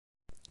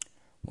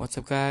What's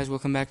up, guys?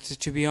 Welcome back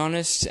to Be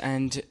Honest.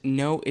 And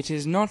no, it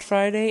is not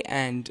Friday,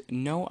 and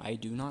no, I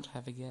do not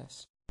have a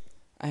guest.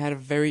 I had a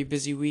very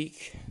busy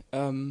week.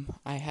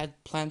 I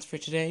had plans for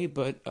today,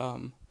 but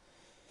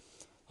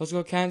those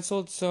got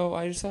cancelled, so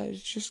I decided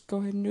to just go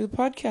ahead and do the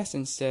podcast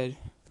instead.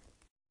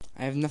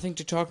 I have nothing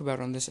to talk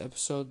about on this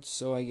episode,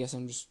 so I guess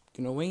I'm just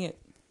gonna wing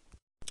it.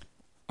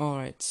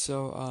 Alright,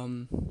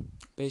 so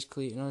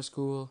basically in our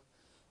school,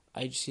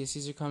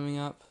 IGCSEs are coming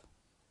up.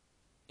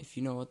 If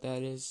you know what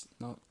that is,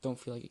 no, don't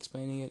feel like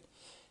explaining it.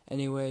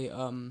 Anyway,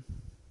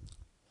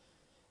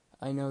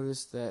 I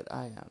noticed that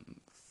I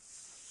am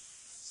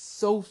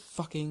so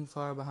fucking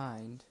far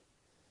behind.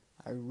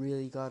 I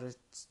really gotta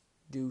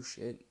do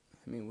shit.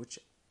 Which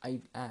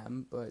I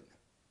am, but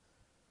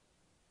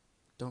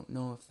don't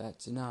know if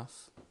that's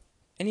enough.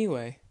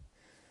 Anyway,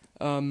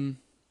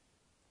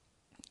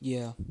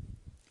 yeah.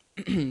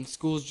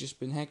 School's just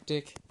been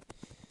hectic.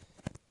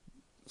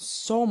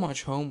 So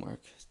much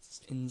homework.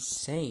 It's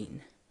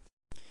insane.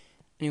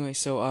 Anyway,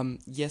 so,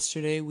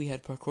 yesterday we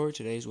had parkour.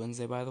 Today is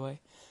Wednesday, by the way.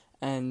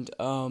 And,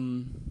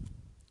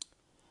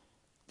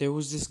 there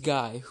was this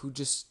guy who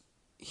there's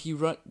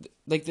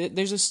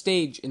a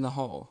stage in the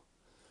hall.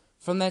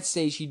 From that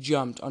stage, he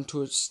jumped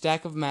onto a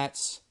stack of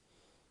mats,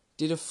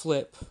 did a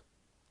flip,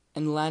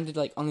 and landed,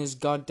 on his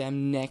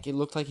goddamn neck. It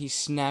looked like he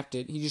snapped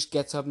it. He just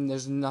gets up and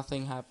there's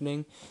nothing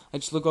happening. I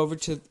just look over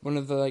to one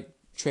of the,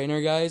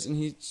 trainer guys, and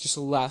he's just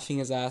laughing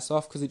his ass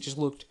off because it just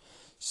looked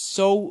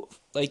so,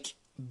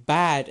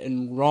 bad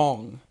and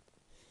wrong.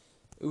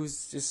 It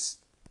was just,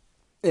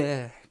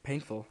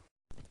 painful.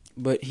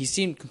 But he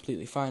seemed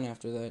completely fine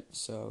after that,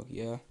 so,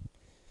 yeah.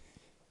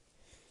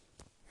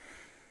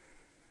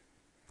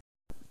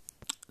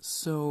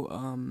 So,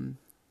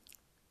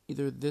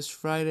 either this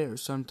Friday or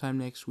sometime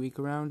next week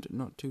around,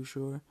 not too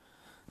sure,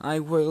 I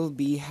will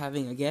be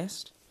having a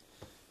guest,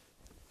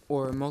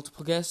 or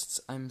multiple guests.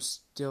 I'm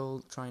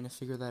still trying to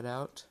figure that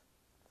out.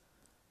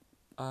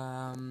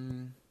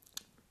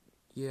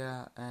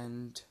 Yeah,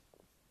 and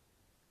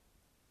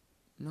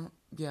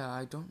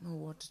I don't know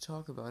what to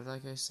talk about.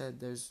 Like I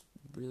said, there's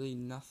really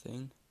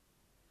nothing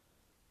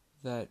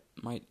that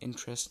might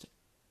interest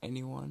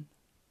anyone,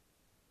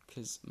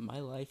 because my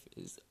life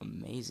is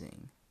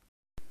amazing.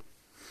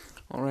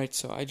 Alright,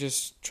 so I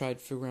just tried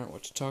figuring out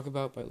what to talk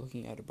about by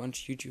looking at a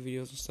bunch of YouTube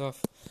videos and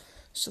stuff.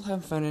 Still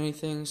haven't found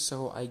anything,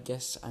 so I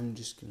guess I'm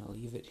just gonna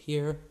leave it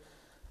here.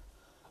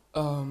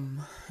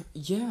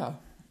 Yeah.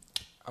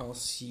 I'll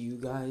see you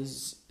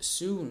guys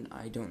soon.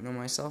 I don't know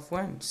myself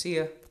when. See ya.